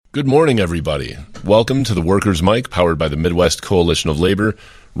Good morning, everybody. Welcome to the Workers' Mic, powered by the Midwest Coalition of Labor,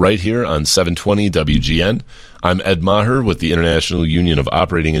 right here on 720 WGN. I'm Ed Maher with the International Union of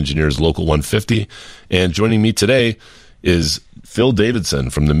Operating Engineers Local 150, and joining me today is Phil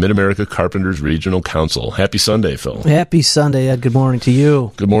Davidson from the Mid-America Carpenters Regional Council. Happy Sunday, Phil. Happy Sunday, Ed. Good morning to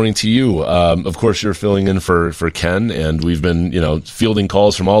you. Good morning to you. Of course, you're filling in for Ken, and we've been, fielding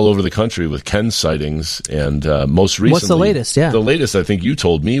calls from all over the country with Ken sightings, and most recently... What's the latest? Yeah. The latest, I think you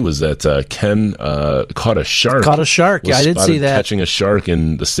told me, was that Ken caught a shark. Caught a shark. Yeah, I did see that. Catching a shark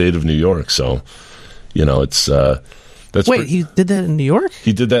in the state of New York, so, it's... Wait, he did that in New York?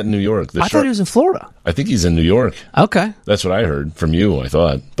 He did that in New York. I thought he was in Florida. I think he's in New York. Okay. That's what I heard from you, I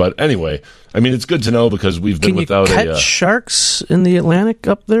thought. But anyway, it's good to know because we've been without Can you catch sharks in the Atlantic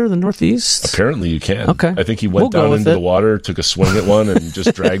up there, the Northeast? Apparently you can. Okay. I think he went down into the water, took a swing at one, and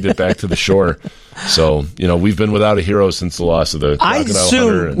just dragged it back to the shore. So, we've been without a hero since the loss of the crocodile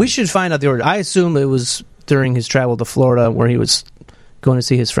hunter. We should find out the order. I assume it was during his travel to Florida where he was going to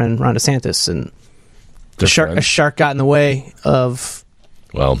see his friend Ron DeSantis, and a shark got in the way of...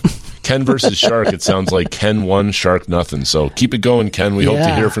 Well, Ken versus Shark, it sounds like Ken won, Shark nothing. So keep it going, Ken. We hope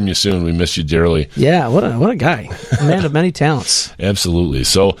to hear from you soon. We miss you dearly. Yeah, what a guy. A man of many talents. Absolutely.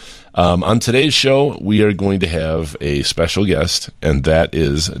 So on today's show, we are going to have a special guest, and that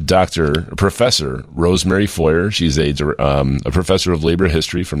is Professor Rosemary Foyer. She's a professor of labor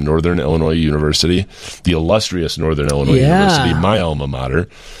history from Northern Illinois University, the illustrious Northern Illinois University, my alma mater.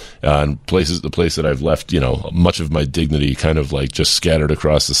 And the place that I've left, much of my dignity kind of like just scattered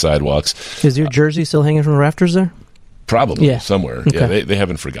across the sidewalks. Is your jersey still hanging from the rafters there? Probably, somewhere. Okay. Yeah, they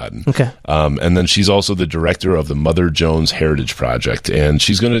haven't forgotten. Okay. And then she's also the director of the Mother Jones Heritage Project. And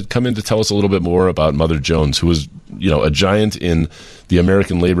she's going to come in to tell us a little bit more about Mother Jones, who was, a giant in the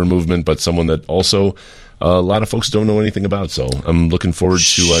American labor movement, but someone that also... a lot of folks don't know anything about, so I'm looking forward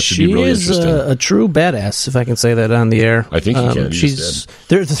to be really interesting. She is a true badass, if I can say that on the air. I think you can.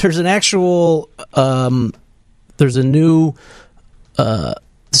 There's an actual there's a new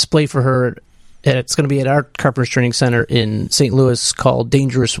display for her. And it's going to be at our Carpenters Training Center in St. Louis called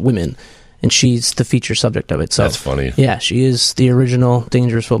Dangerous Women, and she's the feature subject of it. So that's funny. Yeah, she is the original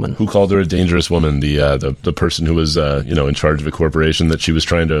dangerous woman. Who called her a dangerous woman? The person who was in charge of a corporation that she was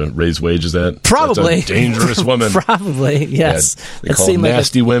trying to raise wages at. Probably that's a dangerous woman. Probably, yes. Yeah, they call them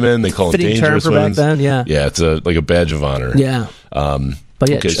nasty women. They call them dangerous women. Back then, yeah. Yeah, it's like a badge of honor. Yeah. But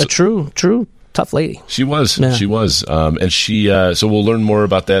yeah, a true tough lady. She was. Yeah. She was. And she. So we'll learn more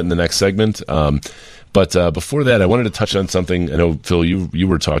about that in the next segment. But before that, I wanted to touch on something. I know, Phil, you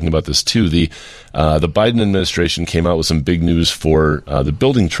were talking about this too. The Biden administration came out with some big news for the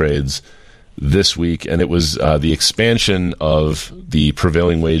building trades this week, and it was the expansion of the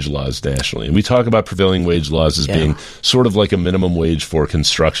prevailing wage laws nationally. And we talk about prevailing wage laws as being sort of like a minimum wage for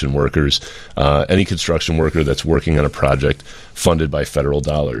construction workers, any construction worker that's working on a project funded by federal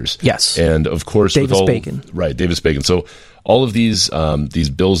dollars. Yes. And of course, Davis-Bacon. Right, Davis-Bacon. So all of these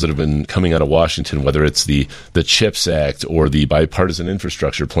bills that have been coming out of Washington, whether it's the CHIPS Act or the Bipartisan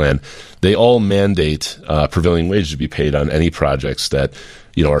Infrastructure Plan, they all mandate prevailing wage to be paid on any projects that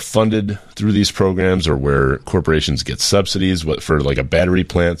are funded through these programs, or where corporations get subsidies for like a battery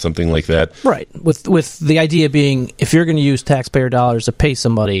plant, something like that. Right. With the idea being, if you're going to use taxpayer dollars to pay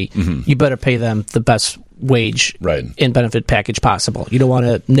somebody, you better pay them the best wage and benefit package possible. You don't want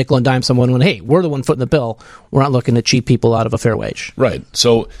to nickel and dime someone when, hey, we're the one footing the bill. We're not looking to cheat people out of a fair wage. Right.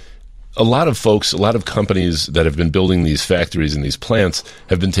 So a lot of companies that have been building these factories and these plants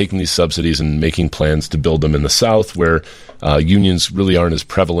have been taking these subsidies and making plans to build them in the South, where unions really aren't as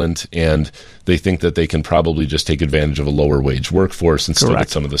prevalent, and they think that they can probably just take advantage of a lower wage workforce and still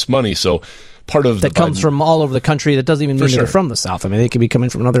get some of this money. So part of that comes from all over the country. That doesn't even mean they're from the South. I mean, they could be coming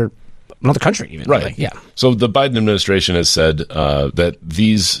from another country even. Right. Really. Yeah. So the Biden administration has said that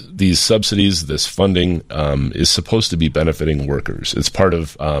these subsidies, this funding, is supposed to be benefiting workers. It's part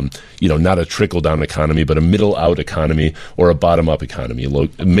of, not a trickle-down economy, but a middle-out economy or a bottom-up economy,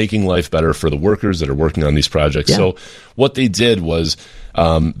 making life better for the workers that are working on these projects. Yeah. So what they did was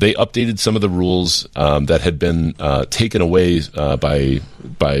they updated some of the rules that had been taken away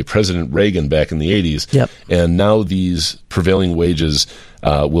by President Reagan back in the 80s. Yep. And now these prevailing wages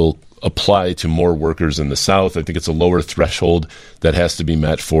will apply to more workers in the South. I think it's a lower threshold that has to be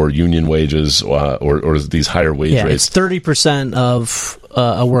met for union wages or these higher wage rates. It's 30% of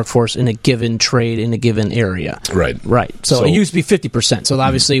a workforce in a given trade in a given area. Right. So it used to be 50%. So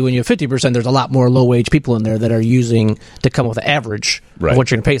obviously when you have 50%, there's a lot more low-wage people in there that are using to come up with an average of what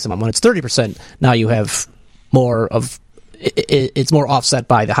you're going to pay someone. When it's 30%, now you have more of it's more offset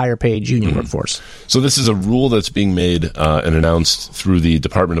by the higher paid union workforce. So this is a rule that's being made and announced through the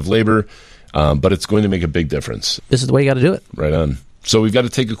Department of Labor, but it's going to make a big difference. This is the way you got to do it. Right on. So we've got to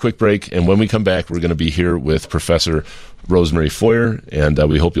take a quick break, and when we come back, we're going to be here with Professor Rosemary Foyer, and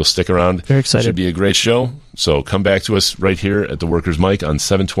we hope you'll stick around. Very excited. It should be a great show. So come back to us right here at the Workers' Mic on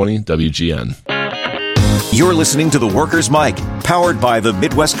 720 WGN. You're listening to the Workers' Mic, powered by the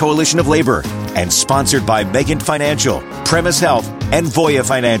Midwest Coalition of Labor and sponsored by Megan Financial, Premise Health, and Voya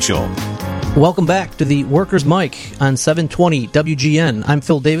Financial. Welcome back to the Workers' Mic on 720 WGN. I'm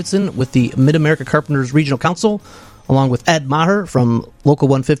Phil Davidson with the Mid-America Carpenters Regional Council, along with Ed Maher from Local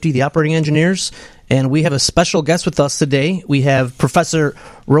 150, the operating engineers. And we have a special guest with us today. We have Professor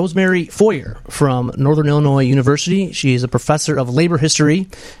Rosemary Foyer from Northern Illinois University. She is a professor of labor history,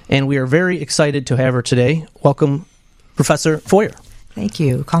 and we are very excited to have her today. Welcome, Professor Foyer. Thank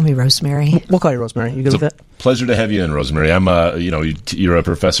you. Call me Rosemary. We'll call you Rosemary. You good with that? Pleasure to have you in, Rosemary. I'm, you're a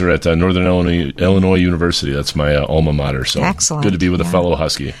professor at Northern Illinois University. That's my alma mater. So excellent. Good to be with a fellow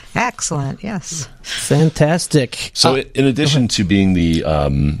Husky. Excellent. Yes. Fantastic. So, in addition to being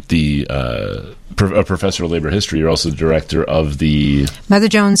a professor of labor history, you're also the director of the Mother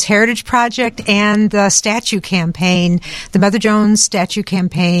Jones Heritage Project and the statue campaign, the Mother Jones statue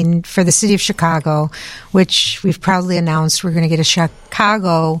campaign for the city of Chicago, which we've proudly announced we're going to get a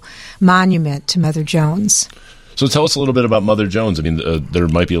Chicago monument to Mother Jones. So tell us a little bit about Mother Jones. I mean, there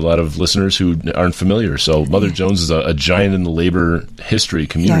might be a lot of listeners who aren't familiar. So Mother Jones is a giant in the labor history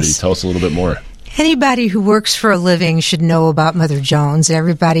community. Yes. Tell us a little bit more. Anybody who works for a living should know about Mother Jones.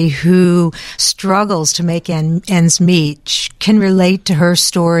 Everybody who struggles to make ends meet can relate to her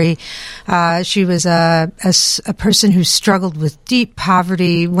story. She was a person who struggled with deep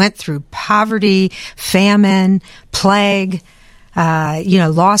poverty, went through poverty, famine, plague,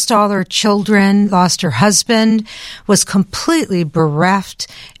 lost all her children, lost her husband, was completely bereft,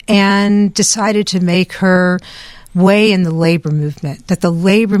 and decided to make her way in the labor movement, that the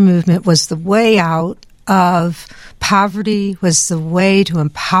labor movement was the way out of poverty, was the way to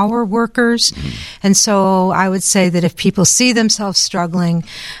empower workers. Mm-hmm. And so I would say that if people see themselves struggling,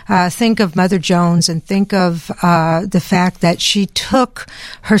 think of Mother Jones and think of the fact that she took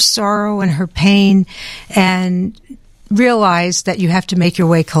her sorrow and her pain and realize that you have to make your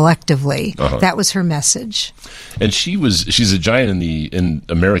way collectively. Uh-huh. That was her message. And she's a giant in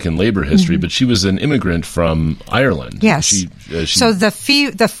American labor history, but she was an immigrant from Ireland. Yes. So the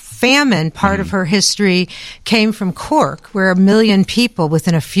famine part of her history came from Cork, where 1 million people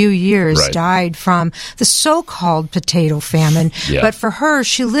within a few years died from the so-called potato famine. Yeah. But for her,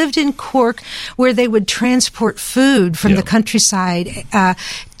 she lived in Cork, where they would transport food from the countryside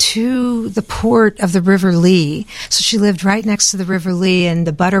to the port of the River Lee. So she lived right next to the River Lee, and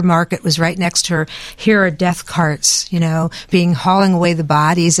the butter market was right next to her. Here are death carts, hauling away the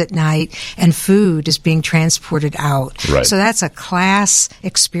bodies at night, and food is being transported out. Right. So that's a class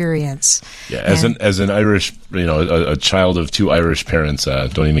experience. Yeah, as an Irish, a child of two Irish parents,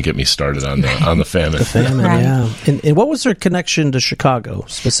 don't even get me started on the famine. The famine, yeah. And what was her connection to Chicago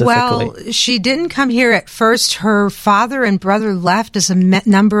specifically? Well, she didn't come here at first. Her father and brother left, as a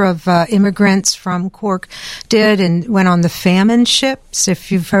number of immigrants from Cork did, and went on the famine ships.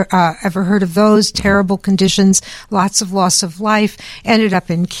 If you've ever heard of those, terrible conditions, lots of loss of life. Ended up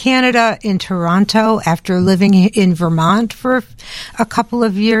in Canada, in Toronto, after living in Vermont for a couple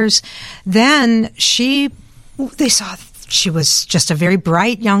of years. Then they saw she was just a very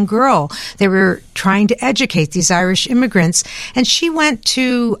bright young girl. They were trying to educate these Irish immigrants, and she went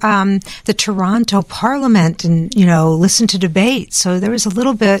to the Toronto Parliament and listened to debates. So there was a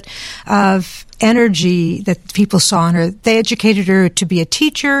little bit of energy that people saw in her. They educated her to be a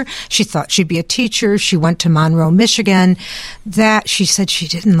teacher. She thought she'd be a teacher. She went to Monroe, Michigan. That she said she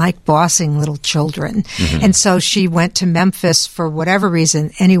didn't like bossing little children. Mm-hmm. And so she went to Memphis for whatever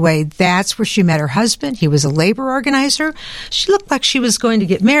reason. Anyway, that's where she met her husband. He was a labor organizer. She looked like she was going to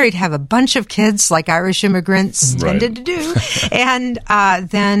get married, have a bunch of kids like Irish immigrants tended to do. And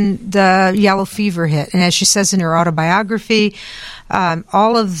then the yellow fever hit. And as she says in her autobiography,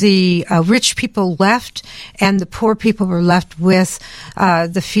 all of the rich people left, and the poor people were left with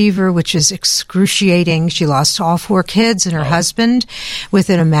the fever, which is excruciating. She lost all 4 kids and her husband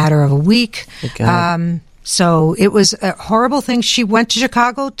within a matter of a week. So it was a horrible thing. She went to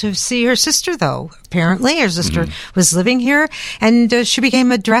Chicago to see her sister, though. Apparently, her sister was living here, and she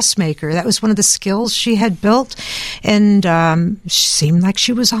became a dressmaker. That was one of the skills she had built, and she seemed like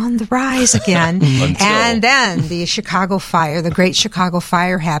she was on the rise again. And then the Chicago fire, the Great Chicago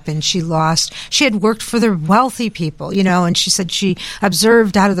Fire, happened. She had worked for the wealthy people, and she said she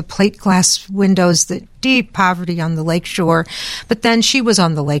observed out of the plate glass windows that deep poverty on the lakeshore. But then she was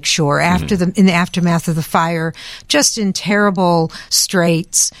on the lakeshore after in the aftermath of the fire, just in terrible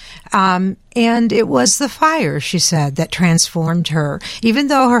straits. And it was the fire, she said, that transformed her. Even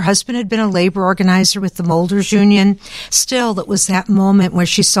though her husband had been a labor organizer with the Molders Union, still it was that moment where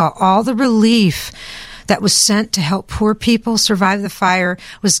she saw all the relief that was sent to help poor people survive the fire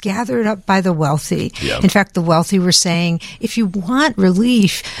was gathered up by the wealthy. Yeah. In fact, the wealthy were saying, if you want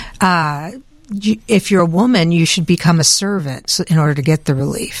relief, if you're a woman, you should become a servant in order to get the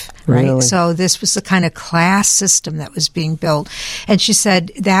relief, right? Really? So this was the kind of class system that was being built. And she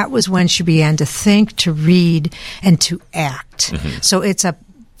said that was when she began to think, to read, and to act. So it's a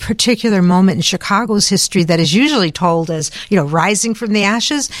particular moment in Chicago's history that is usually told as, rising from the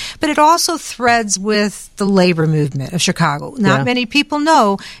ashes, but it also threads with the labor movement of Chicago. Not many people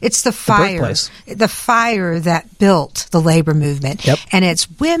know it's the fire that built the labor movement. Yep. And it's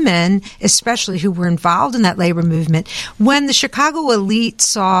women, especially, who were involved in that labor movement. When the Chicago elite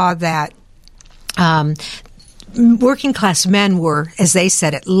saw that working class men were, as they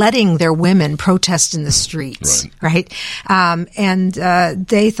said it, letting their women protest in the streets, right? And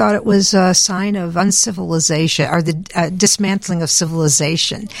they thought it was a sign of uncivilization, or the dismantling of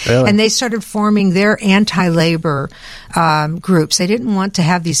civilization. Really? And they started forming their anti-labor groups. They didn't want to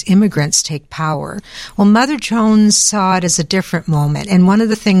have these immigrants take power. Well, Mother Jones saw it as a different moment. And one of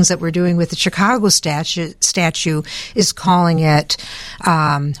the things that we're doing with the Chicago statue is calling it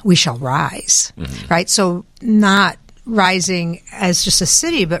We Shall Rise, right? So not rising as just a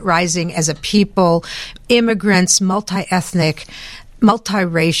city, but rising as a people, immigrants, multi-ethnic,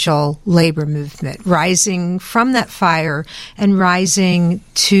 multiracial labor movement, rising from that fire and rising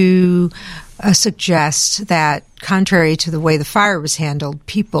to suggest that, contrary to the way the fire was handled,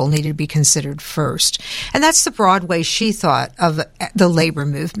 people needed to be considered first. And that's the broad way she thought of the labor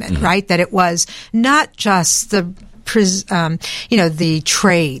movement, right? That it was not just the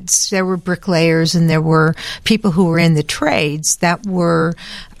trades. There were bricklayers and there were people who were in the trades that were,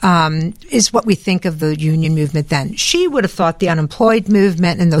 is what we think of the union movement then. She would have thought the unemployed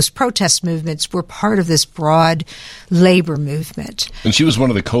movement and those protest movements were part of this broad labor movement. And she was one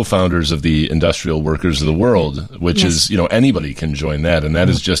of the co-founders of the Industrial Workers of the World, which is, anybody can join that. And that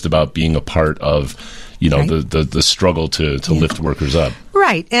is just about being a part of the struggle to lift workers up.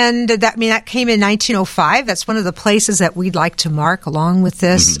 Right. And that came in 1905. That's one of the places that we'd like to mark along with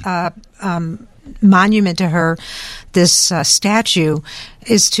this monument to her, this statue,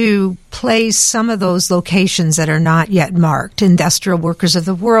 is to place some of those locations that are not yet marked. Industrial Workers of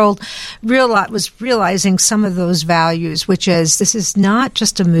the World was realizing some of those values, which is, this is not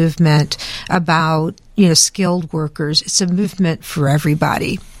just a movement about, skilled workers. It's a movement for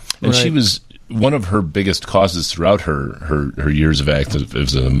everybody. And she was one of her biggest causes throughout her years of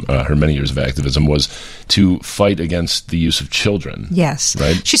activism, her many years of activism, was to fight against the use of children. Yes.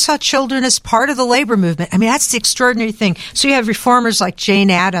 Right? She saw children as part of the labor movement. That's the extraordinary thing. So you have reformers like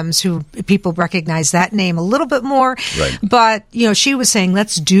Jane Addams, who people recognize that name a little bit more. Right. But, she was saying,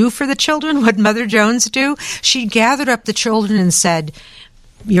 let's do for the children what Mother Jones do. She gathered up the children and said,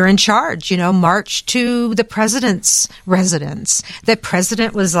 you're in charge, march to the president's residence. The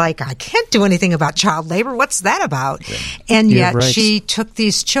president was like, I can't do anything about child labor. What's that about? Yeah. And yet she took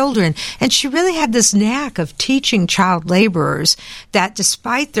these children, and she really had this knack of teaching child laborers that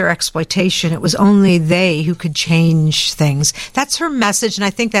despite their exploitation, it was only they who could change things. That's her message, and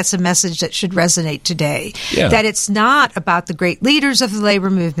I think that's a message that should resonate today. Yeah. That it's not about the great leaders of the labor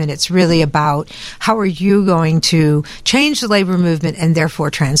movement. It's really about how are you going to change the labor movement and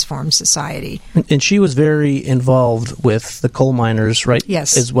therefore transform society. And she was very involved with the coal miners, right?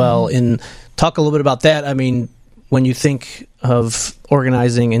 Yes. As well. And talk a little bit about that. When you think of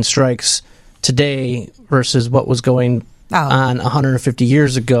organizing in strikes today versus what was going on 150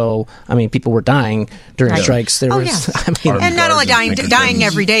 years ago, people were dying during strikes. There was, and not only dying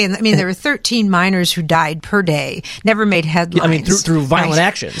every day. There were 13 miners who died per day. Never made headlines. Through violent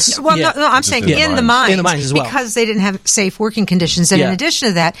actions. Well, no, I'm saying in the mines. In the mines as well, because they didn't have safe working conditions. And in addition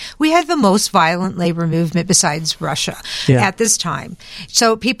to that, we had the most violent labor movement besides Russia at this time.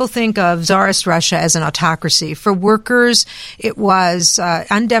 So people think of Tsarist Russia as an autocracy. For workers, it was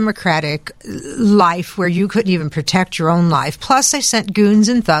undemocratic life where you couldn't even protect your own life. Plus, they sent goons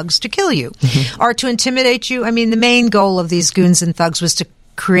and thugs to kill you or to intimidate you. The main goal of these goons and thugs was to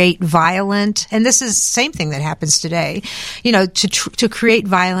create violent, and this is the same thing that happens today, to create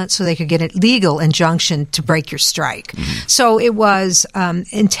violence so they could get a legal injunction to break your strike. So it was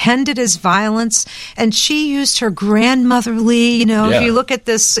intended as violence, and she used her grandmotherly, if you look at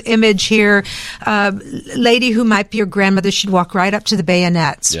this image here, lady who might be your grandmother, she'd walk right up to the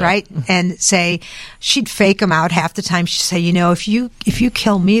bayonets, right? And say, she'd fake them out half the time. She'd say, if you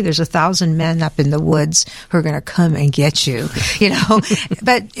kill me, there's 1,000 men up in the woods who are going to come and get you,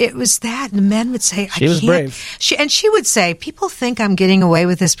 But it was that, and the men would say, she was brave. She would say, people think I'm getting away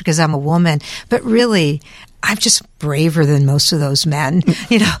with this because I'm a woman, but really, I'm just braver than most of those men.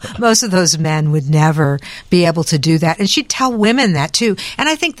 Most of those men would never be able to do that. And she'd tell women that too. And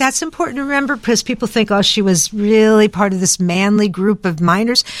I think that's important to remember because people think, she was really part of this manly group of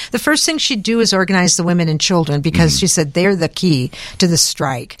miners. The first thing she'd do is organize the women and children because she said they're the key to the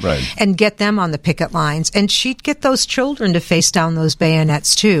strike. Right. And get them on the picket lines. And she'd get those children to face down those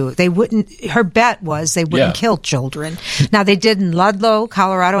bayonets too. Her bet was they wouldn't kill children. Now they did in Ludlow,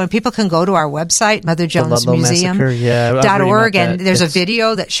 Colorado, and people can go to our website, Mother Jones Museum. .org, and there's a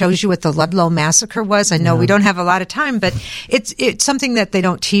video that shows you what the Ludlow Massacre was. I know we don't have a lot of time, but it's something that they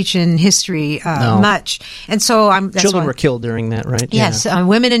don't teach in history much. And so children were killed during that, right? Yes,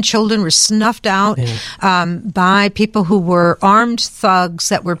 women and children were snuffed out by people who were armed thugs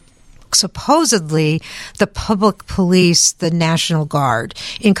that were supposedly the public police, the National Guard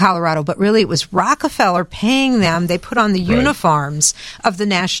in Colorado, but really it was Rockefeller paying them. They put on the uniforms of the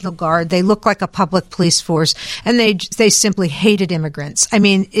National Guard. They look like a public police force, and they simply hated immigrants. I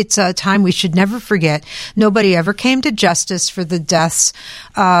mean, it's a time we should never forget. Nobody ever came to justice for the deaths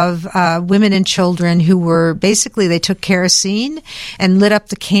of women and children who were basically, they took kerosene and lit up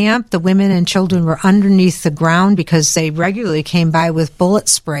the camp. The women and children were underneath the ground because they regularly came by with bullet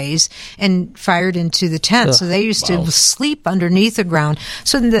sprays and fired into the tent. So they used to sleep underneath the ground.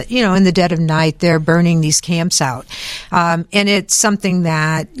 So in the dead of night, they're burning these camps out. And it's something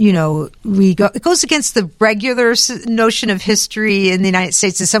that, it goes against the regular notion of history in the United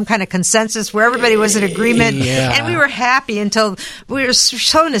States. There's some kind of consensus where everybody was in agreement. And we were happy until we were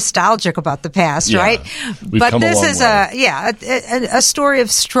so nostalgic about the past, right? But this is a story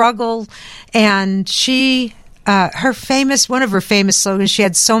of struggle. And she... one of her famous slogans, she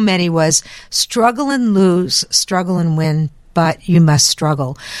had so many, was struggle and lose, struggle and win, but you must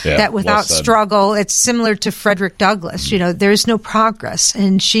struggle. That without struggle, it's similar to Frederick Douglass. There's no progress.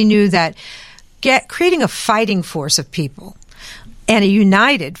 And she knew that creating a fighting force of people and a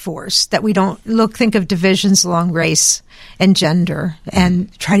united force, that we don't think of divisions along race and gender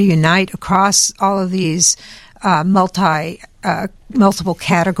and try to unite across all of these multiple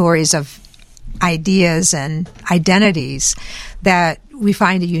categories of ideas and identities, that we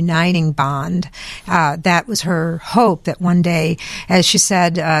find a uniting bond. That was her hope, that one day, as she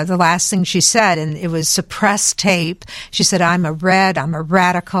said, the last thing she said, and it was suppressed tape, she said, I'm a red, I'm a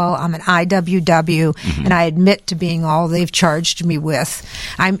radical, I'm an IWW, and I admit to being all they've charged me with.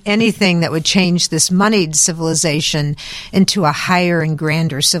 I'm anything that would change this moneyed civilization into a higher and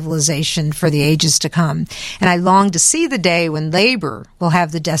grander civilization for the ages to come. And I long to see the day when labor will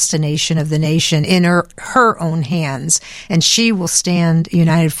have the destination of the nation in her own hands, and she will stand a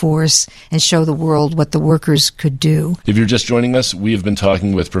united force and show the world what the workers could do. If you're just joining us, we have been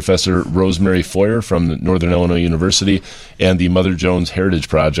talking with Professor Rosemary Foyer from Northern Illinois University and the Mother Jones Heritage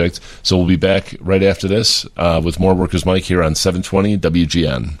Project. So we'll be back right after this with more Workers' Mic here on 720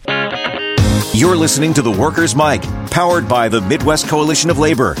 WGN. You're listening to The Workers' Mic, powered by the Midwest Coalition of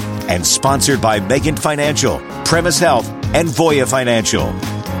Labor and sponsored by Megent Financial, Premise Health, and Voya Financial.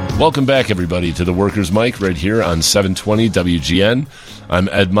 Welcome back, everybody, to the Workers' Mic right here on 720 WGN. I'm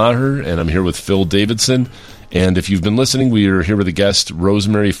Ed Maher, and I'm here with Phil Davidson. And if you've been listening, we are here with a guest,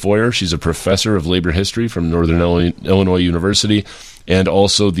 Rosemary Foyer. She's a professor of labor history from Northern Illinois University and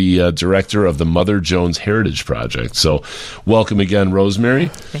also the director of the Mother Jones Heritage Project. So welcome again, Rosemary.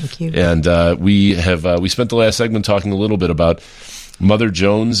 Thank you. And we spent the last segment talking a little bit about Mother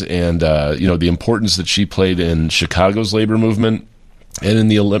Jones and the importance that she played in Chicago's labor movement and in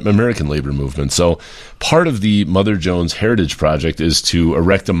the American labor movement. So part of the Mother Jones Heritage Project is to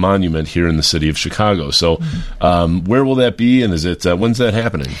erect a monument here in the city of Chicago. So where will that be, and when's that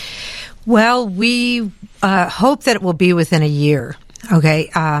happening? Well, we hope that it will be within a year. Okay,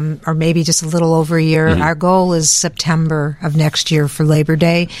 or maybe just a little over a year. Our goal is September of next year for Labor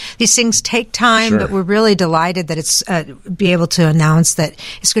Day. These things take time, but we're really delighted that it's be able to announce that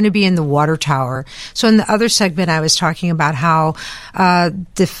it's going to be in the Water Tower. So in the other segment, I was talking about how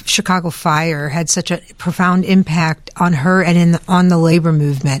the Chicago fire had such a profound impact on her and on the labor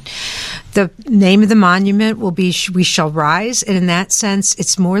movement. The name of the monument will be We Shall Rise, and in that sense,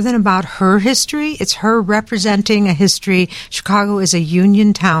 it's more than about her history. It's her representing a history. Chicago is a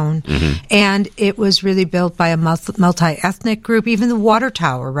union town, and it was really built by a multi-ethnic group. Even the water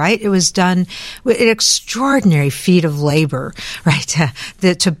tower, right? It was done with an extraordinary feat of labor, right,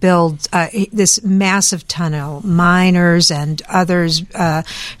 to build this massive tunnel. Miners and others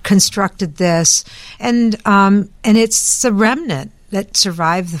constructed this, and it's the remnant that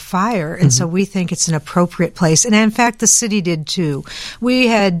survived the fire, and so we think it's an appropriate place. And in fact, the city did too. We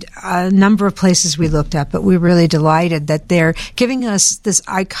had a number of places we looked at, but we're really delighted that they're giving us this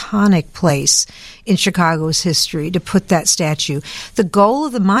iconic place in Chicago's history to put that statue. The goal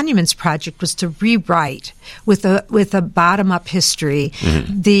of the Monuments Project was to rewrite with a bottom-up history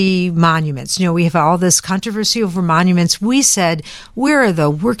the monuments. You know, we have all this controversy over monuments. We said, where are the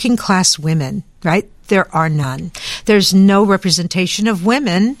working class women, right? There are none. There's no representation of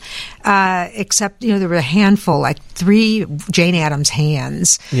women, except, there were a handful, like 3 Jane Addams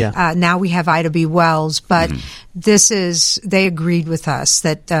hands. Yeah. Now we have Ida B. Wells, but they agreed with us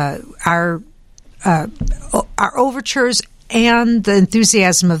that our overtures and the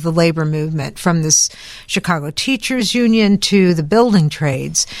enthusiasm of the labor movement, from this Chicago Teachers Union to the building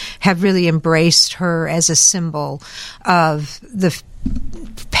trades, have really embraced her as a symbol of the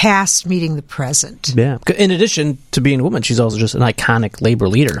past meeting the present. Yeah. In addition to being a woman, she's also just an iconic labor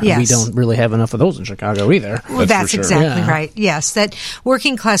leader. Yes. We don't really have enough of those in Chicago either. Well, that's exactly right. Yes, that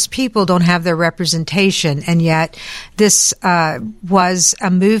working class people don't have their representation, and yet this was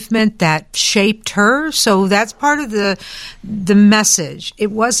a movement that shaped her. So that's part of the message.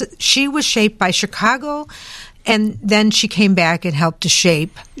 She was shaped by Chicago, and then she came back and helped to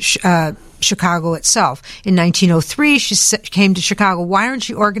shape Chicago itself. In 1903, she came to Chicago. Why aren't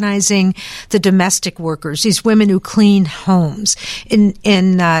you organizing the domestic workers, these women who clean homes? In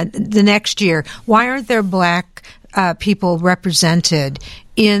the next year, why aren't there black people represented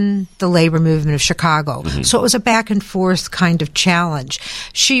in the labor movement of Chicago? So it was a back and forth kind of challenge.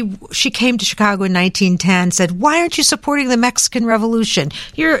 She came to Chicago in 1910, said, why aren't you supporting the Mexican Revolution?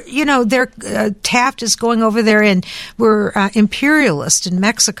 Taft is going over there, and we're imperialist in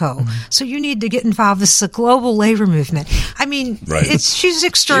Mexico. So you need to get involved. This is a global labor movement. I mean, she's an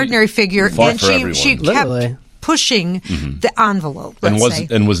extraordinary figure, and she kept pushing the envelope,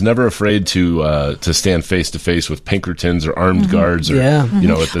 and was never afraid to stand face to face with Pinkertons or armed guards, or at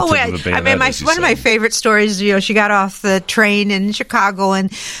the tip of a bayonet. One of my favorite stories, she got off the train in Chicago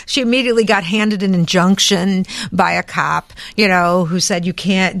and she immediately got handed an injunction by a cop, who said you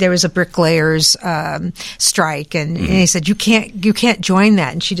can't. There was a bricklayers strike, and he said you can't join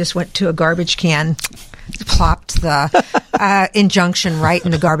that, and she just went to a garbage can, plopped the injunction right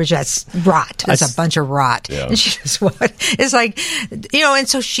in the garbage. That's rot. It's a bunch of rot. Yeah. And she just, it's like, and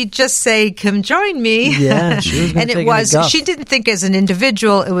so she'd just say, come join me. Yeah, she was and she didn't think as an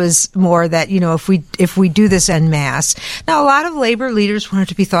individual. It was more that, if we do this en masse. Now, a lot of labor leaders wanted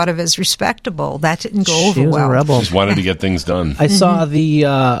to be thought of as respectable. That didn't go over well. She was a rebel. Just wanted to get things done. I saw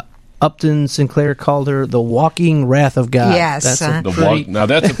the Upton Sinclair called her the walking wrath of God. Yes. That's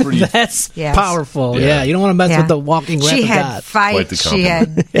a pretty... That's powerful. Yeah. You don't want to mess with the walking wrath of God. She had fights. She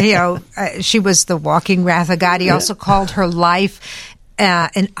had, she was the walking wrath of God. He also called her life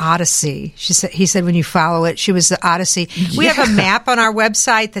an odyssey. He said when you follow it, she was the odyssey. We have a map on our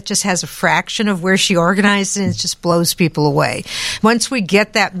website that just has a fraction of where she organized, and it just blows people away. Once we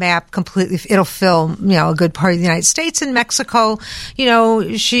get that map completely, it'll fill a good part of the United States and Mexico.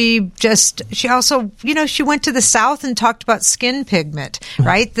 She also she went to the South and talked about skin pigment,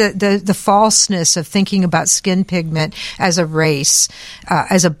 right? The falseness of thinking about skin pigment as a race,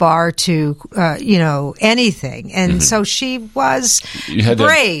 as a bar to anything, and so she was. You had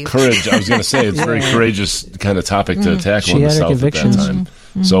brave. Courage. I was going to say it's a very courageous kind of topic to tackle in the South at that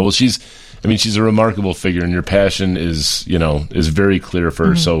time. So she's a remarkable figure, and your passion is very clear for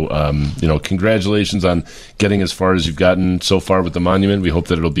her. So, congratulations on getting as far as you've gotten so far with the monument. We hope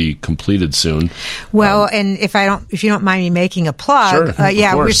that it'll be completed soon. Well, and if you don't mind me making a plug,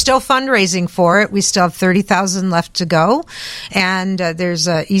 sure, we're still fundraising for it. We still have $30,000 left to go, and there's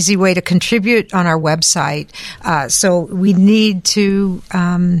an easy way to contribute on our website. So we need to,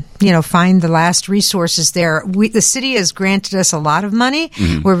 find the last resources there. The city has granted us a lot of money.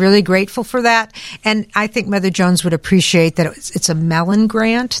 We're really grateful for that. And I think Mother Jones would appreciate that it's a Mellon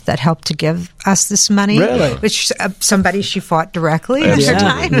grant that helped to give us this money, which somebody she fought directly at the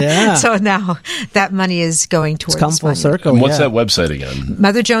time. Yeah. So now that money is going towards it's come full circle. And what's that website again?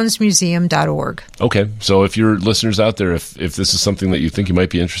 MotherJonesMuseum.org. Okay. So if you're listeners out there, if this is something that you think you might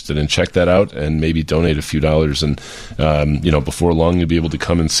be interested in, check that out and maybe donate a few dollars. And, before long, you'll be able to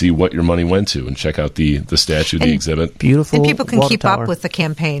come and see what your money went to and check out the statue, the exhibit. Beautiful. And people can keep tower. up with the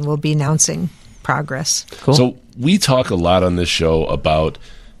campaign. We'll be announcing progress. Cool. So we talk a lot on this show about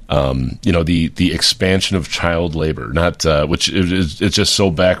the expansion of child labor, not which it's just so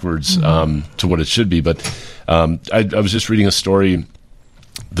backwards to what it should be. But I was just reading a story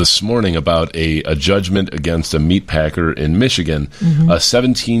this morning about a judgment against a meat packer in Michigan. A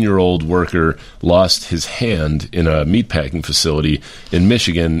 17-year-old worker lost his hand in a meat packing facility in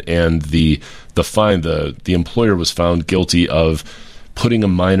Michigan, and the employer was found guilty of putting a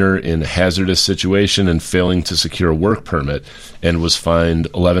minor in a hazardous situation and failing to secure a work permit, and was fined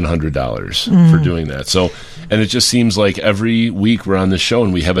 $1,100 for doing that. So, and it just seems like every week we're on this show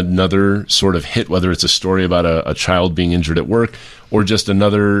and we have another sort of hit, whether it's a story about a child being injured at work or just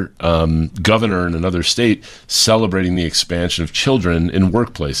another governor in another state celebrating the expansion of children in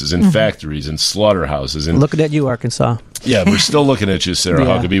workplaces, in factories, in slaughterhouses. And looking at you, Arkansas. Yeah, we're still looking at you, Sarah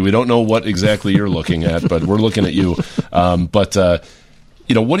Huckabee. We don't know what exactly you're looking at, but we're looking at you.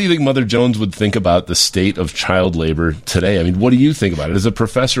 What do you think Mother Jones would think about the state of child labor today? I mean, what do you think about it? As a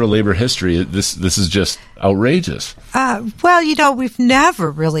professor of labor history, this is just outrageous. We've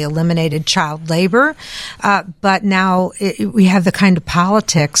never really eliminated child labor, but now we have the kind of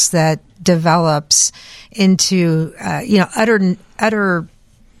politics that develops into, utter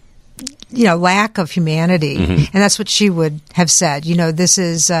lack of humanity. And that's what she would have said. This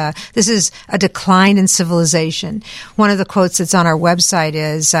is a decline in civilization. One of the quotes that's on our website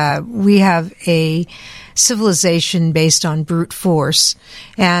is, we have a civilization based on brute force,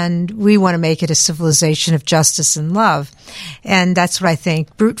 and we want to make it a civilization of justice and love. And that's what I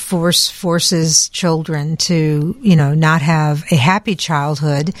think. Brute force forces children to, not have a happy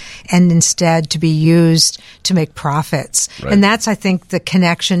childhood and instead to be used to make profits. Right. And that's, I think, the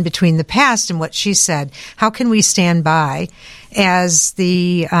connection between the past and what she said. How can we stand by as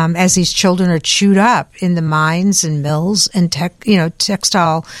these children are chewed up in the mines and mills and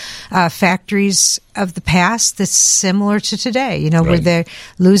textile factories of the past that's similar to today, where they're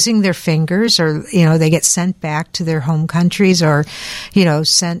losing their fingers, or, they get sent back to their home countries, or,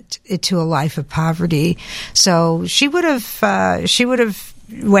 sent to a life of poverty. So she would have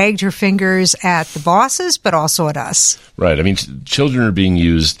wagged her fingers at the bosses, but also at us. Right. I mean, children are being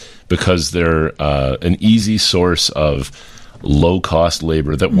used because they're an easy source of low-cost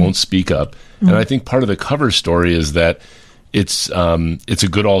labor that won't speak up. And I think part of the cover story is that it's a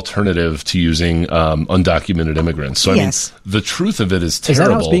good alternative to using undocumented immigrants. So, I mean, the truth of it is terrible. Is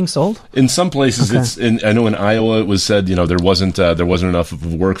that how it's being sold? In some places, I know in Iowa it was said, there wasn't enough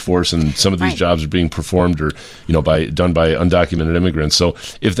of a workforce, and some of these jobs are being performed or, done by undocumented immigrants. So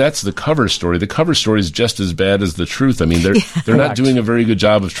if that's the cover story is just as bad as the truth. I mean, they're not doing a very good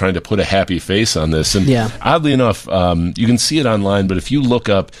job of trying to put a happy face on this. And oddly enough, you can see it online, but if you look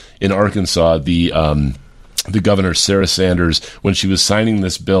up in Arkansas, the governor, Sarah Sanders, when she was signing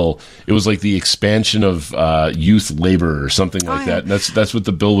this bill, it was like the expansion of youth labor or something like that. And that's what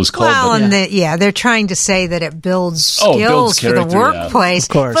the bill was called. Well, they're trying to say that it builds skills for the workplace. Of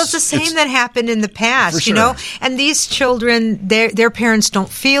course. Well, it's the same that happened in the past, And these children, their parents don't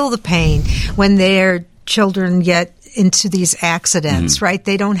feel the pain when their children get into these accidents, right?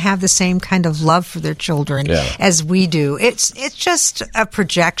 They don't have the same kind of love for their children as we do. It's just a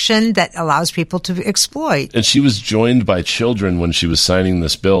projection that allows people to exploit. And she was joined by children when she was signing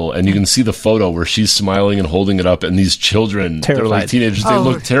this bill, and you can see the photo where she's smiling and holding it up, and these children, they're like teenagers, they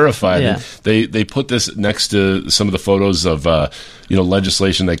look terrified. And they put this next to some of the photos of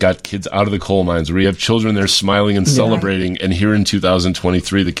legislation that got kids out of the coal mines, where you have children there smiling and celebrating, and here in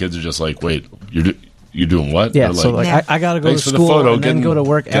 2023 the kids are just like, wait, you're doing what? Yeah, so I got to go to school and then go to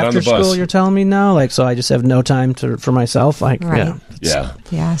work after school, you're telling me now? So I just have no time for myself?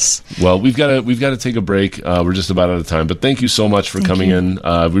 Yes. Well, we've got to take a break. We're just about out of time. But thank you so much for coming in.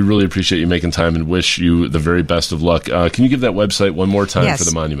 We really appreciate you making time and wish you the very best of luck. Can you give that website one more time for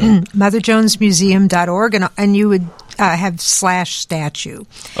the monument? MotherJonesMuseum.org, and you would have /statue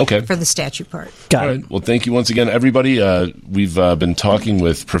for the statue part. All right. Well, thank you once again, everybody. We've been talking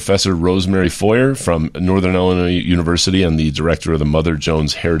with Professor Rosemary Foyer from Northern Illinois University and the director of the Mother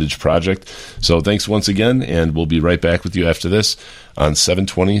Jones Heritage Project. So thanks once again, and we'll be right back with you after this on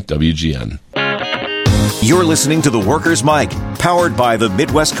 720 WGN. You're listening to The Workers' Mic, powered by the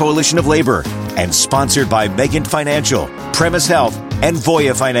Midwest Coalition of Labor and sponsored by Megan Financial, Premise Health, and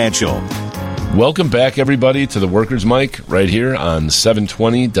Voya Financial. Welcome back, everybody, to The Workers' Mic right here on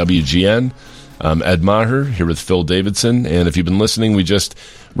 720 WGN. I'm Ed Maher here with Phil Davidson, and if you've been listening, we just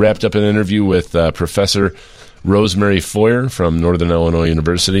wrapped up an interview with Professor Rosemary Foyer from Northern Illinois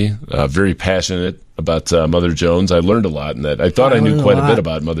University. Very passionate about Mother Jones. I learned a lot in that. I thought I knew quite a bit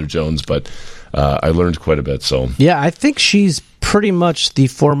about Mother Jones, but I learned quite a bit. So yeah, I think she's pretty much the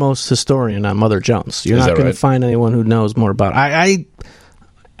foremost historian on Mother Jones. You're not going to find anyone who knows more about it.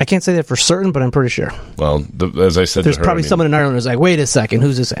 I can't say that for certain, but I'm pretty sure. Well, as I said, there's probably someone in Ireland who's like, "Wait a second,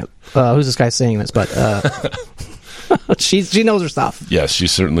 who's this guy saying this?" But she knows her stuff. Yes, she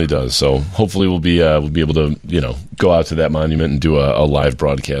certainly does. So hopefully we'll be able to go out to that monument and do a live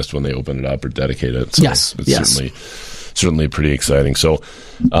broadcast when they open it up or dedicate it. So yes, it's certainly pretty exciting. So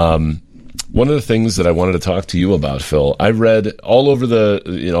one of the things that I wanted to talk to you about, Phil, I read all over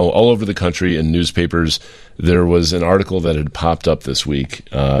the country in newspapers. There was an article that had popped up this week.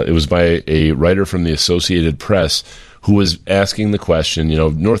 It was by a writer from the Associated Press who was asking the question.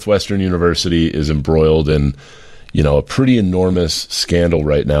 Northwestern University is embroiled in a pretty enormous scandal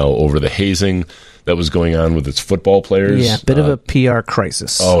right now over the hazing that was going on with its football players. Yeah, bit of a PR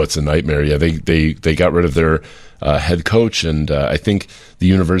crisis. Oh, it's a nightmare. Yeah, they got rid of their head coach, and I think the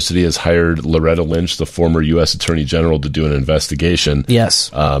university has hired Loretta Lynch, the former U.S. Attorney General, to do an investigation. Yes,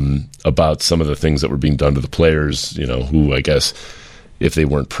 about some of the things that were being done to the players. Who I guess if they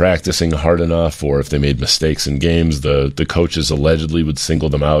weren't practicing hard enough or if they made mistakes in games, the coaches allegedly would single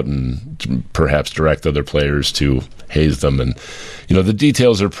them out and perhaps direct other players to haze them. And the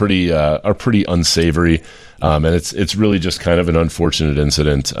details are pretty unsavory. And it's really just kind of an unfortunate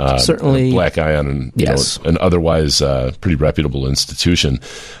incident. Certainly, a black eye on an otherwise pretty reputable institution.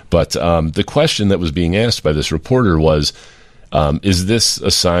 But the question that was being asked by this reporter was, is this a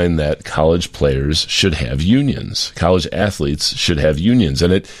sign that college players should have unions? College athletes should have unions,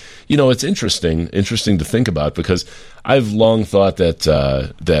 and it's interesting to think about, because I've long thought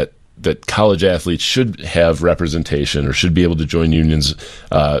that college athletes should have representation or should be able to join unions,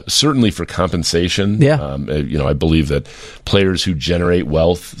 certainly for compensation. Yeah. I believe that players who generate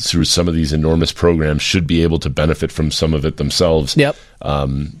wealth through some of these enormous programs should be able to benefit from some of it themselves. Yep.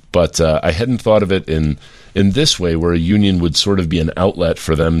 But I hadn't thought of it in this way, where a union would sort of be an outlet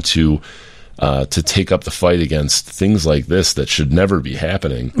for them to take up the fight against things like this that should never be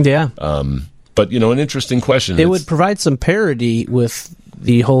happening. Yeah. But an interesting question. It would provide some parity with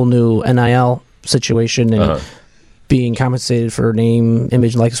the whole new NIL situation and being compensated for name,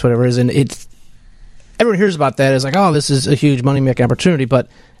 image, likeness, whatever it is. And everyone hears about that as like, oh, this is a huge money-making opportunity. But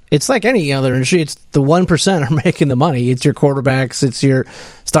it's like any other industry. It's the 1% are making the money. It's your quarterbacks. It's your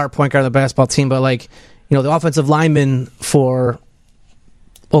star point guard of the basketball team. But the offensive lineman for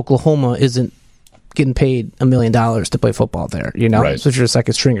Oklahoma isn't getting paid $1 million to play football there. Right. So you're a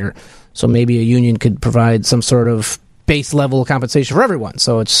second stringer. So maybe a union could provide some sort of base level compensation for everyone,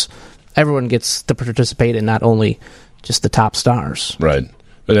 so everyone gets to participate in not only just the top stars. Right.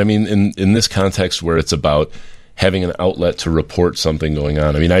 But I mean, in this context where it's about having an outlet to report something going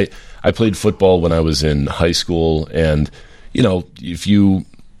on. I mean, I played football when I was in high school, and if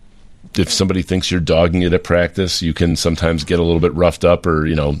somebody thinks you're dogging it at practice, you can sometimes get a little bit roughed up or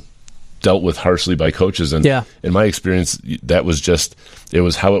dealt with harshly by coaches. And in my experience, that was it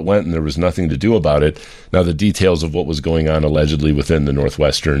was how it went, and there was nothing to do about it. Now, the details of what was going on allegedly within the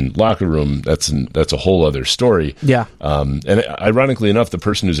Northwestern locker room, that's a whole other story. Yeah. And ironically enough, the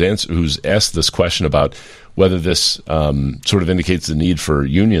person who's asked this question about whether this sort of indicates the need for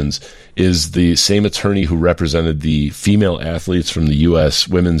unions is the same attorney who represented the female athletes from the U.S.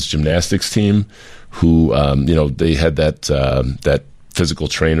 women's gymnastics team, who they had that physical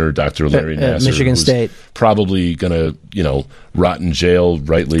trainer, Dr. Larry Nassar, Michigan State, probably going to rot in jail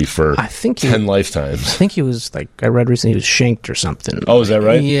rightly for 10 lifetimes. I think he was I read recently he was shanked or something. Oh, is that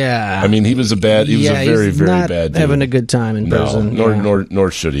right? Yeah. I mean, he was a very, very bad dude. Having a good time in prison. Nor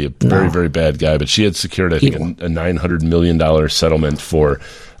should he. Very, very bad guy. But she had secured, I think, a $900 million settlement for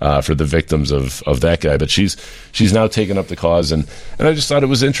the victims of that guy. But she's now taken up the cause, and I just thought it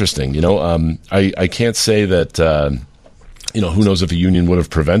was interesting. I can't say that. Who knows if a union would have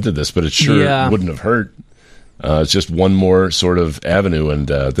prevented this, but it sure wouldn't have hurt. It's just one more sort of avenue, and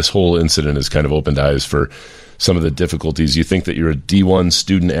this whole incident has kind of opened eyes for some of the difficulties. You think that you're a D1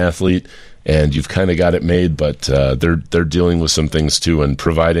 student athlete and you've kind of got it made, but they're dealing with some things too, and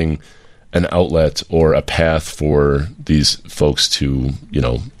providing an outlet or a path for these folks to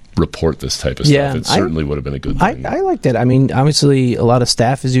report this type of stuff. It certainly would have been a good thing. I like that. I mean, obviously, a lot of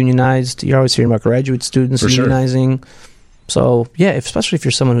staff is unionized. You're always hearing about graduate students unionizing. Sure. So, yeah, especially if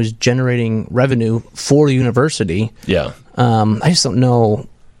you're someone who's generating revenue for the university. Yeah. I just don't know.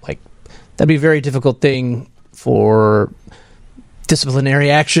 Like, that'd be a very difficult thing for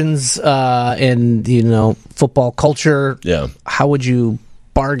disciplinary actions and, football culture. Yeah. How would you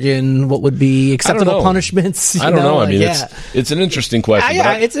bargain? What would be acceptable punishments? I don't know. I mean, it's an interesting question.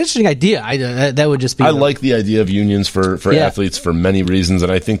 It's an interesting idea. That would just be. I like the idea of unions for athletes for many reasons,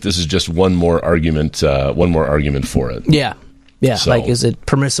 and I think this is just one more argument for it. Yeah. Yeah, so, like, is it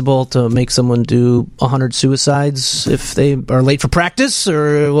permissible to make someone do 100 suicides if they are late for practice,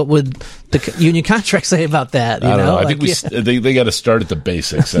 or what would the union contract say about that? I don't know. I think they got to start at the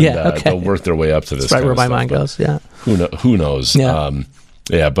basics, and they'll work their way up to this. That's right where my mind goes. Yeah, who knows?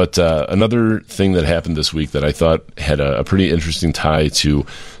 Yeah. But another thing that happened this week that I thought had a pretty interesting tie to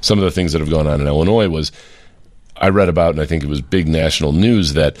some of the things that have gone on in Illinois was, I read about, and I think it was big national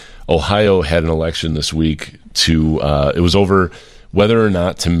news, that Ohio had an election this week it was over whether or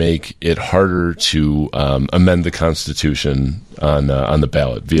not to make it harder to amend the Constitution on the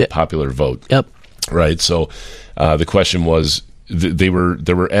ballot via popular vote. Yep. Right. So the question was, there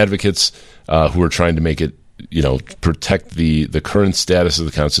were advocates who were trying to make it, protect the current status of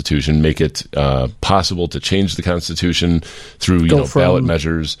the Constitution, make it possible to change the Constitution through ballot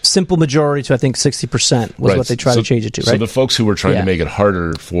measures. Simple majority to, I think, 60% was what they tried to change it to, right? So the folks who were trying to make it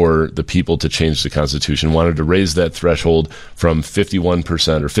harder for the people to change the Constitution wanted to raise that threshold from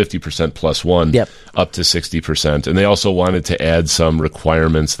 51% or 50% plus one up to 60%. And they also wanted to add some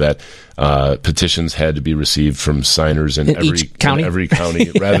requirements that petitions had to be received from signers in every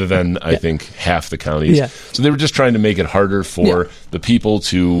county rather than, I think, half the counties. Yeah. So they were just trying to make it harder for the people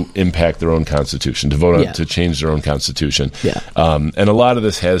to impact their own constitution, to vote on, to change their own constitution. Yeah. And a lot of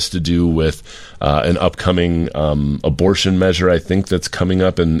this has to do with an upcoming abortion measure, I think, that's coming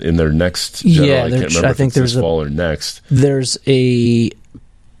up in their next general. I can't remember if it's this fall or next. There's a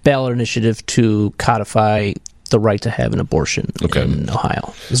ballot initiative to codify the right to have an abortion in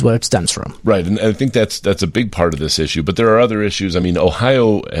Ohio is what it stems from. Right, and I think that's a big part of this issue. But there are other issues. I mean,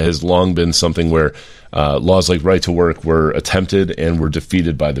 Ohio has long been something where laws like right to work were attempted and were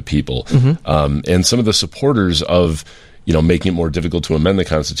defeated by the people. Mm-hmm. And some of the supporters of making it more difficult to amend the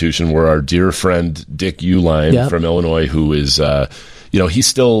Constitution were our dear friend Dick Uihlein from Illinois, who is he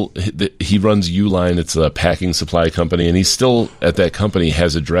runs Uline. It's a packing supply company, and he's still at that company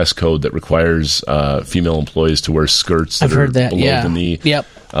has a dress code that requires female employees to wear skirts that are below the knee. Yep.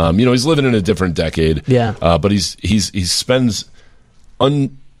 He's living in a different decade. Yeah. But he spends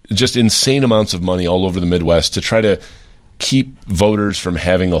just insane amounts of money all over the Midwest to try to keep voters from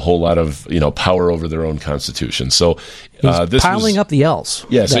having a whole lot of power over their own constitution. So this piling up the L's.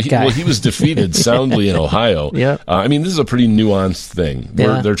 Yeah, so he was defeated soundly in Ohio. Yeah, I mean, this is a pretty nuanced thing.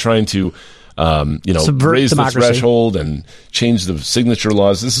 They're trying to raise the threshold and change the signature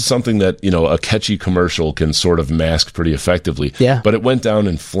laws. This is something that a catchy commercial can sort of mask pretty effectively. Yeah, but it went down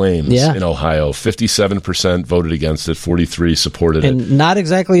in flames in Ohio. 57% voted against it. 43% supported it. And not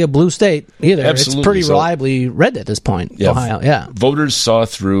exactly a blue state either. Absolutely. It's pretty reliably red at this point. Yeah, Ohio. Yeah, voters saw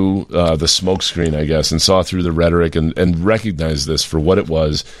through the smokescreen, I guess, and saw through the rhetoric and recognized this for what it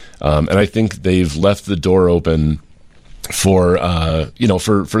was. And I think they've left the door open for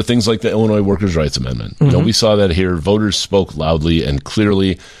things like the Illinois Workers' Rights Amendment. Mm-hmm. We saw that here. Voters spoke loudly and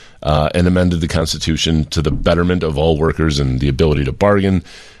clearly and amended the Constitution to the betterment of all workers and the ability to bargain,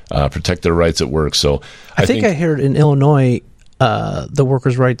 protect their rights at work. So I think I heard in Illinois the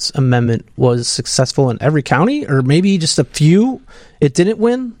Workers' Rights Amendment was successful in every county, or maybe just a few. It didn't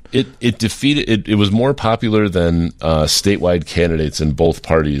win? It defeated. It was more popular than statewide candidates in both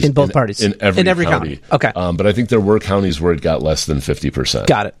parties. In every county. Okay, but I think there were counties where it got less than 50%.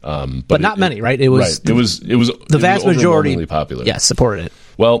 Got it. But not many, right? It was. Right. It was the vast majority popular. Yeah, supported it.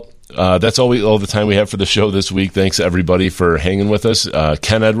 Well, that's all the time we have for the show this week. Thanks everybody for hanging with us.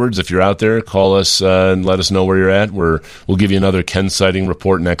 Ken Edwards, if you're out there, call us and let us know where you're at. We'll give you another Ken sighting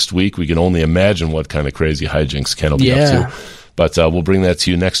report next week. We can only imagine what kind of crazy hijinks Ken will be up to. But we'll bring that to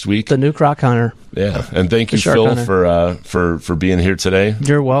you next week. The new croc hunter. Yeah, and thank you, Phil, for being here today.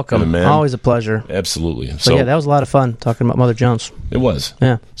 You're welcome. Always a pleasure. Absolutely. So that was a lot of fun talking about Mother Jones. It was.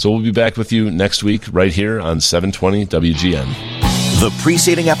 Yeah. So we'll be back with you next week right here on 720 WGN. The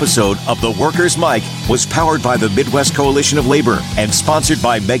preceding episode of The Workers' Mic was powered by the Midwest Coalition of Labor and sponsored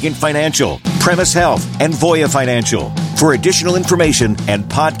by Megan Financial, Premise Health, and Voya Financial. For additional information and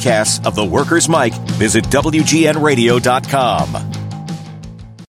podcasts of The Workers' Mic, visit WGNradio.com.